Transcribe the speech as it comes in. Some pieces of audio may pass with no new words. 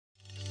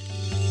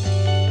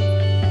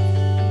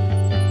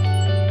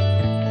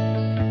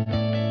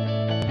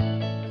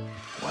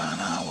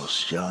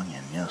was young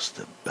and just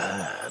a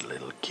bad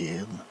little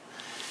kid,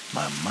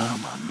 my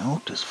mama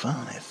noticed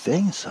funny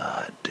things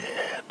I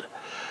did,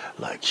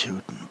 like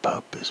shooting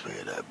puppies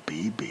with a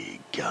BB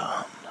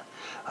gun.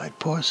 I'd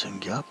poison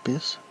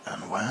guppies,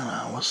 and when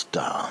I was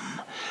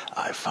done,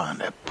 I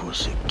found a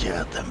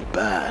pussycat and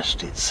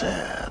bashed its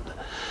head.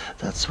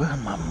 That's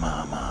when my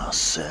mama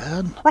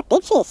said... What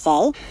did she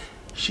say?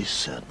 She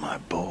said, my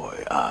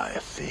boy, I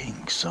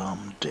think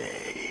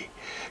someday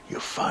you'll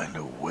find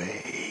a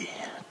way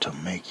to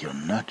make your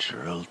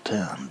natural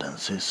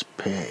tendencies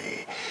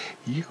pay.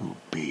 You'll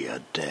be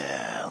a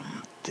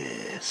dentist.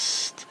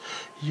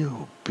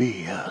 You'll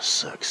be a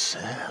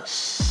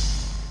success.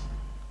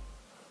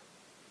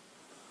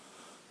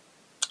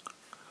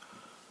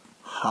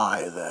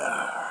 Hi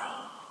there.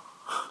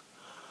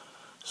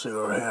 So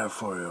you're here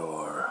for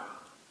your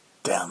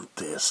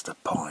dentist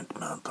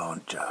appointment,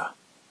 aren't ya?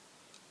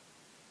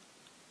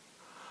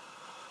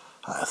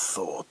 I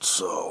thought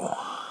so.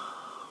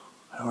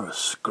 You're a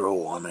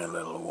scrawny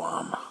little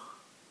one.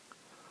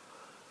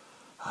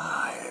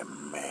 I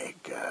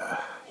make a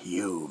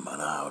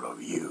human out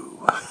of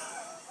you.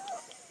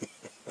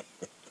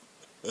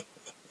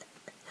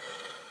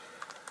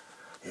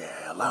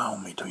 Yeah, allow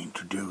me to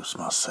introduce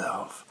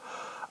myself.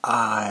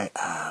 I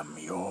am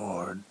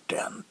your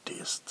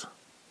dentist.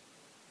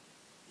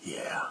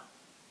 Yeah,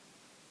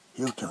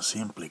 you can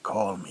simply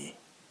call me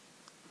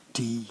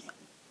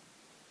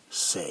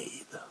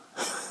Sade.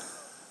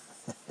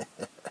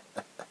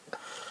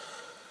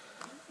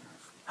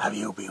 Have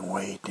you been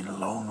waiting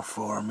long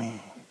for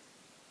me?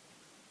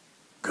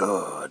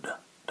 Good.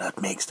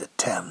 That makes the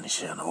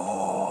tension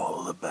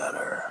all the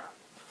better.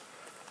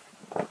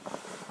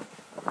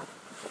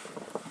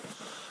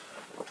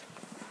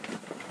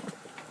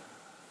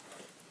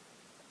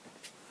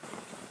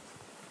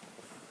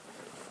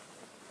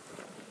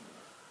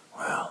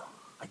 Well,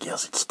 I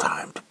guess it's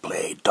time to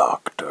play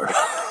doctor.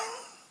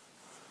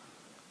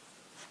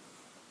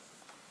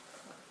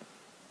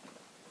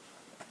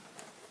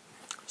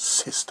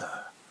 Sister,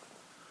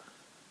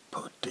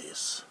 put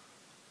this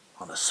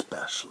on a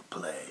special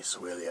place,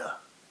 will ya?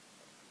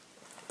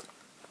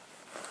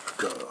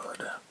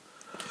 Good.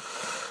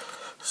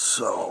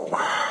 So,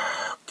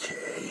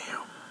 okay.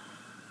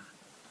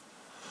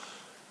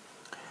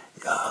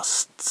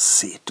 Just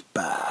sit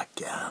back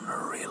and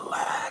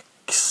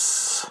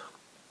relax.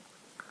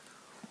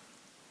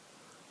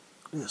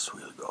 This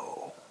will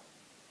go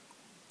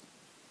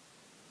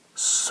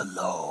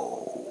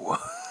slow.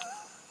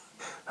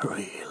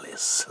 Really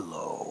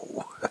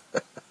slow.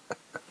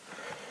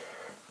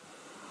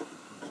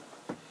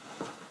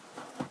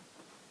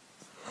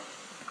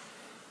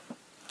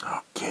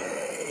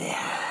 Okay.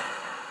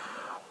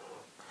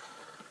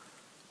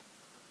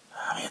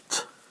 Damn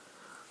it.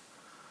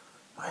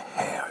 My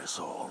hair is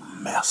all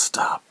messed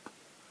up.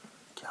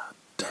 God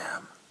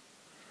damn.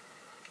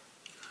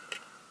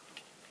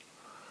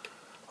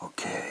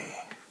 Okay.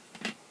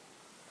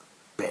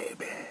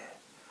 Baby,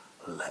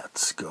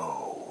 let's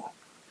go.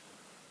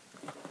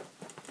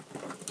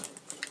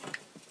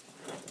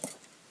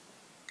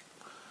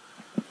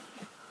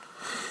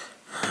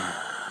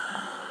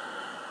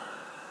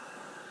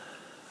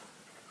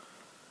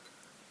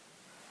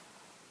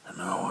 You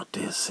know what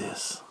this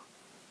is?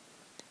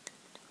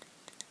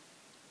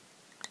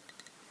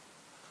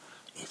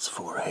 It's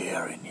for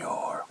hair in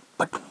your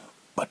bottom.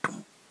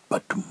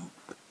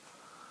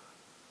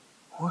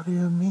 What do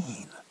you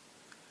mean?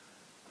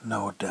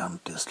 No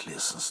dentist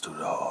listens to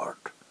the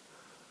heart.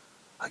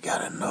 I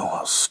gotta know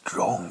how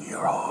strong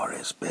your heart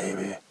is,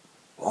 baby.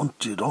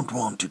 Don't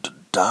want you to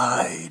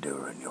die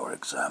during your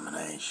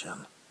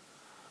examination.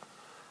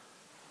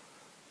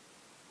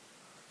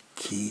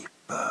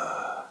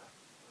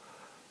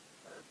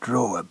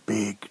 Draw a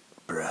big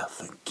breath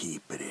and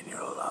keep it in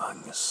your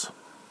lungs.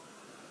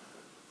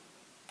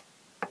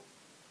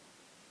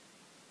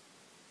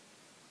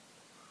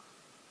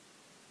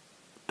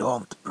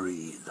 Don't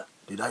breathe.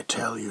 Did I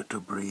tell you to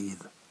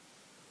breathe?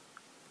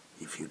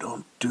 If you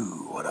don't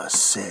do what I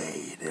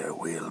say, there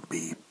will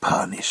be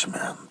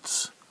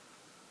punishments.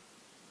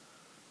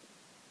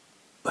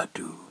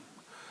 Badoom,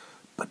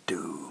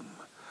 badoom,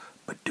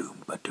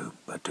 badoom, badoom,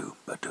 badoom,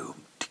 badoom.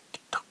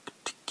 Tick-tock,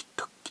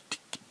 tick-tock,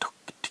 tick-tock, tick-tock,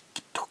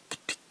 tick-tock,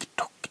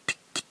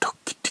 tick-tock,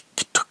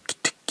 tick-tock,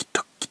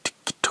 tick-tock,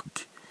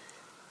 tick-tock.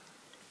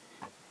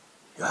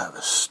 You have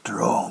a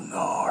strong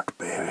heart,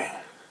 baby.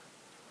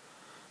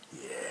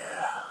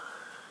 Yeah.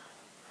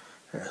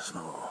 There's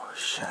no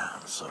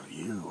chance of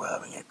you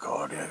having a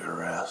cardiac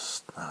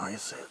arrest, now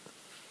is it?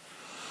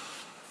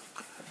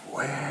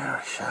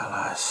 Where shall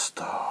I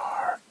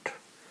start?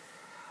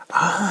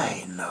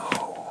 I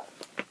know.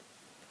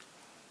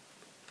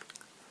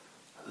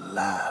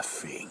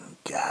 Laughing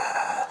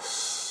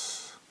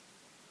gas.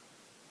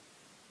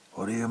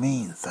 What do you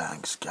mean,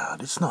 thanks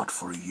God? It's not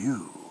for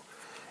you.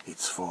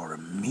 It's for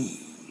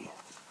me.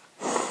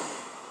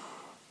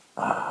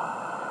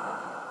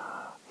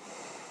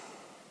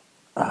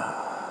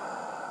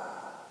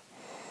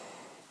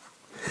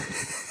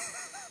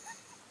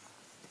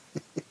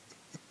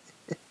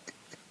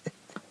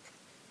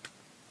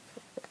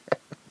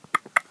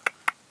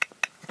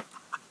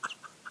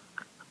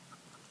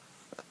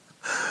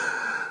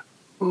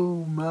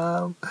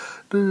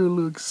 Do you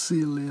look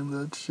silly in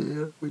that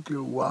chair with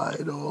your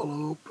wide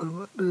all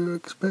open? Do you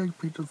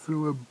expect me to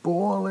throw a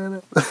ball in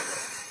it?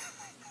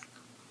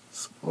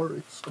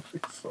 Sorry.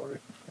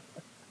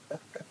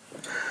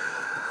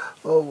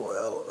 Oh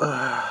well.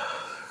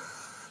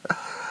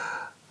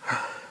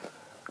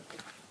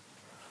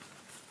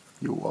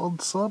 You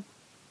want some?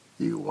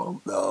 You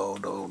want? No.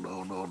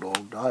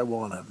 I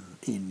want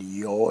to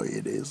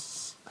enjoy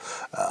this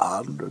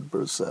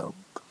 100%.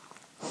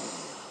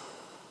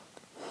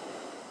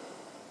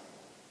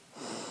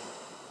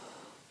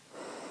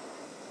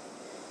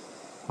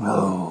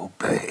 Oh,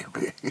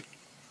 baby.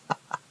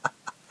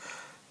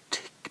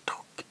 Tick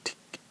tock, tick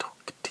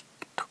tock,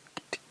 tick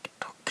tock, tick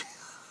tock.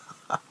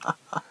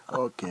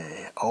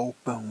 Okay,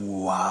 open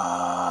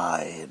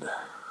wide.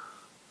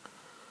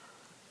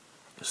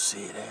 You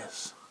see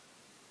this?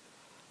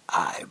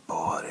 I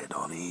bought it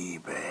on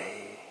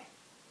eBay.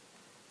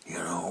 You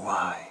know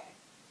why?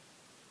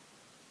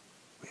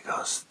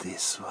 Because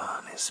this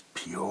one is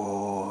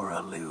pure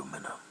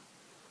aluminum.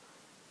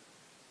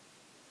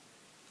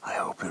 I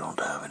hope you don't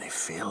have any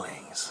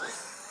fillings.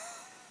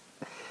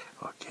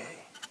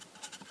 Okay.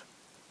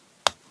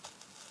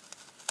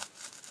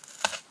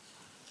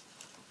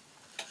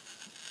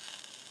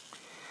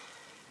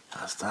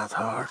 Does that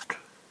hurt?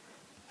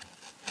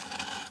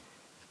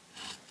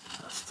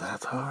 Does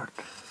that hurt?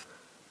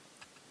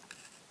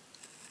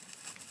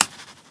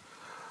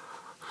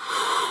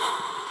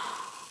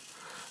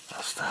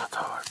 Does that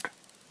hurt?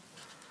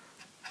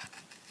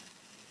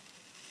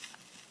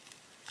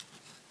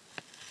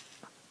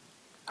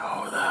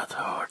 Oh, that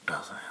hurt,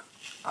 doesn't it?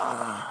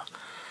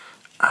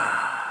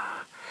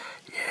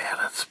 Yeah,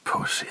 let's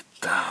push it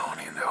down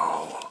in the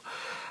hole.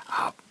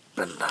 Up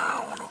and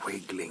down,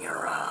 wiggling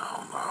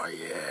around. Oh,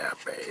 yeah,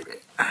 baby.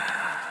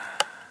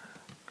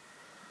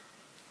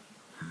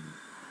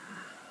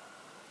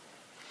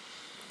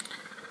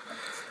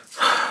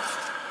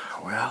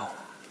 Well,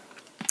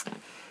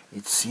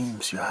 it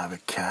seems you have a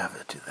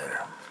cavity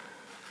there.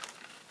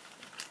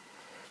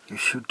 You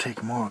should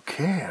take more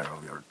care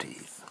of your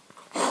teeth.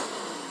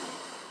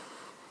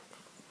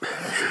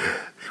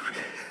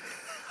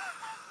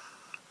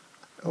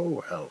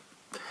 Oh well,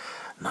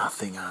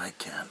 nothing I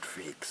can't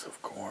fix,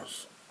 of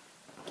course.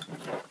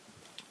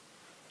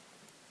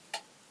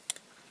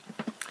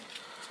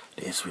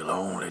 This will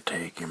only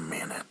take a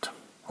minute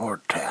or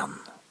 10.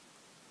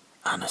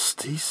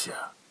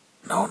 Anesthesia?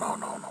 No,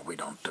 we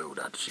don't do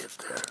that shit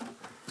there.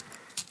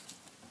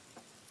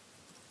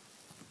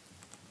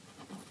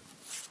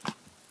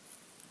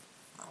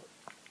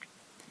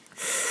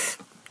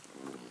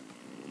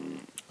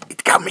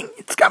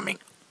 It's coming.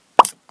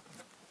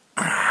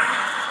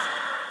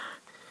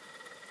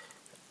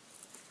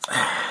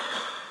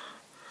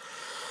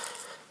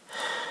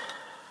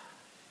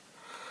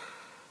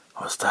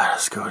 Was that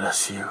as good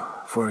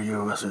for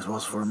you as it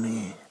was for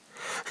me?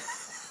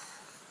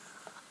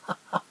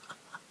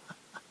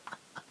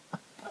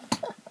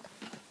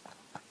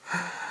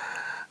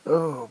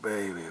 Oh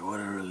baby, what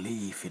a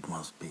relief it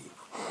must be.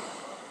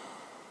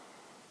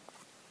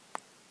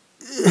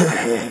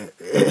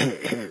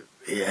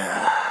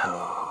 Yeah,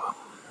 oh.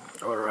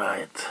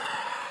 Alright,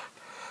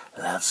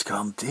 let's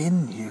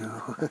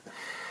continue.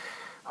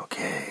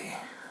 Okay,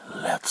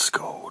 let's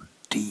go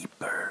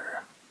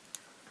deeper.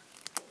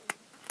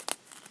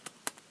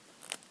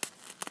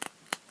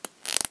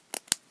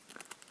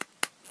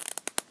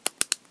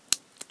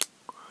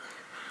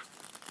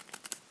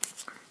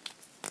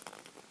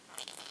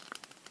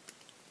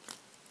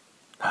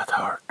 That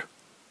hurt.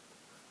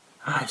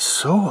 I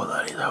saw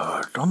that it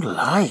hurt. Don't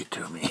lie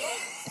to me.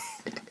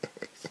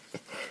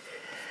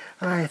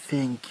 I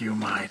think you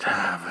might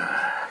have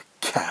a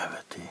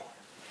cavity.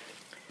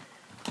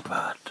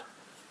 But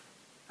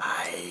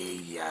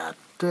I got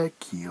the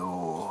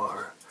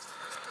cure.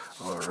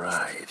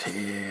 Alright,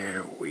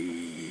 here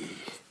we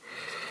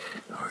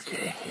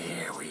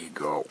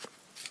go.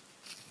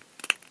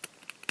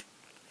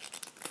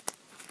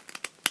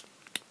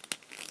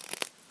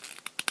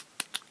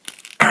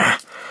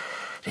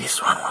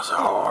 This one was a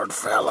hard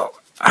fellow.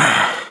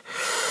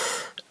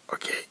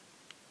 Okay,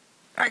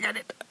 I got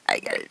it.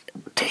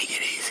 Take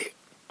it easy.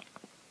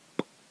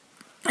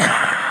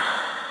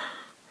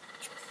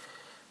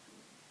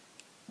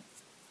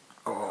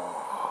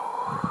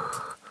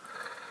 Oh,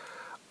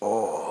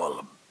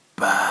 all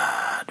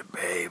bad,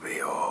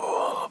 baby,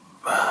 all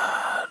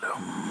bad.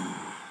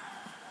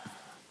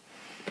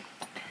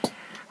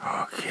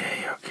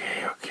 Okay.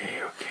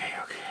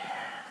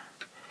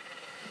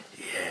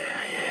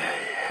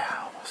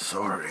 Yeah.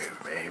 Sorry,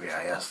 baby,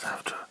 I just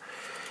have to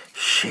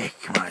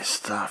shake my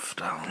stuff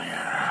down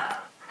here.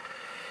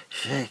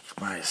 Shake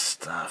my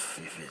stuff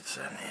if it's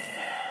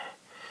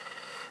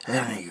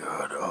any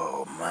good.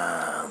 Oh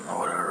man,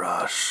 what a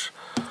rush.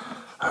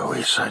 I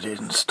wish I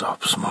didn't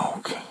stop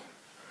smoking.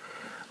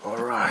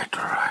 Alright.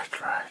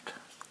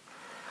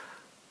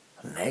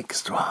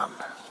 Next one.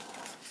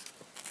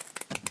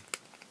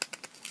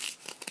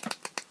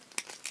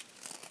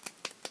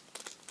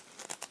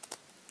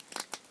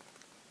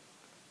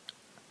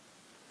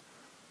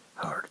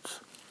 Hurts.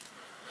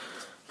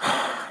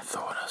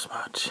 as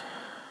much.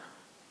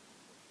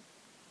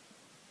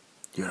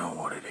 You know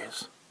what it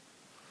is.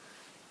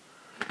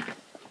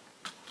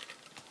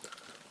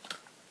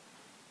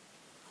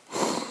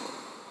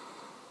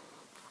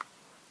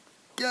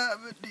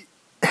 Gravity.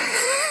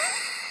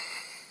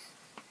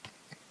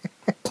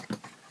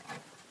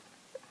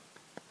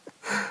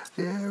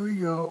 There we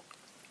go.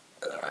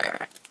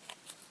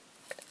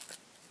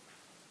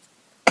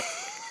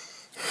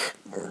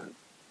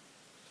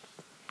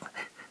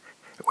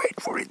 Wait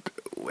for it.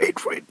 Wait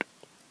for it.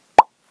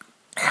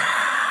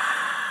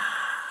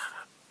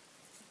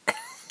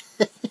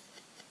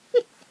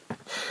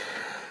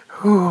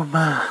 Oh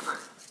man.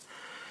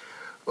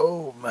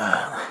 Oh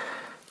man.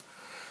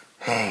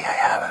 Hey, I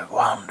have a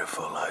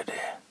wonderful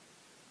idea.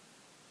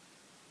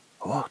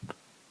 What?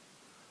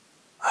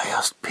 I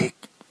just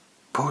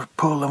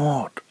pull them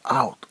out,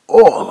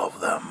 all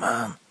of them,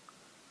 man.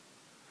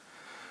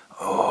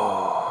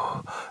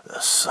 Oh, the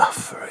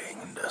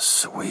suffering, the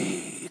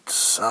sweet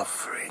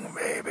suffering,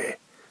 baby.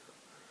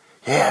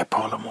 Yeah,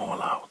 pull them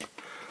all out.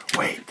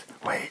 Wait.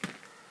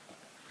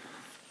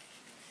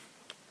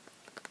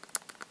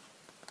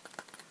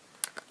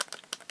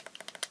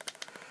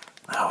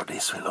 Now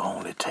this will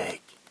only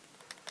take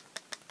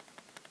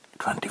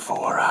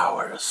 24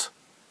 hours.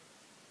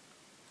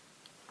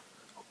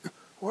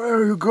 Where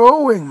are you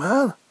going,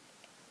 man?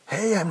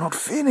 Hey, I'm not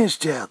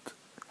finished yet.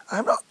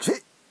 I'm not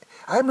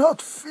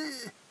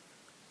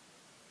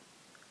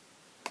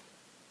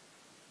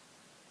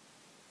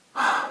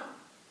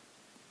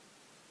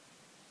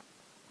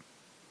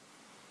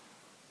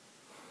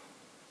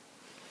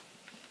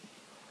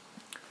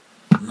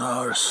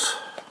Nurse.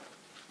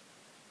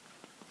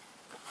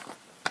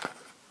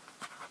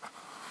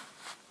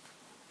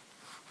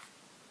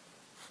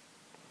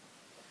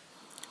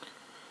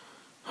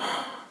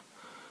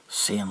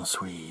 Since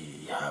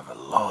we have a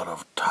lot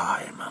of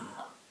time and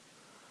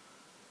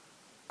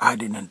I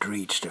didn't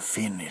reach the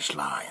finish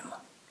line,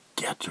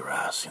 get your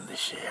ass in the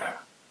chair.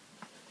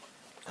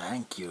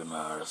 Thank you,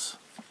 nurse.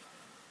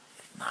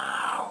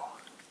 Now,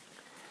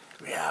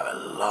 we have a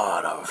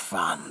lot of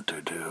fun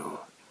to do.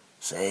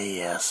 Say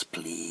yes,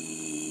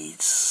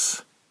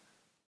 please.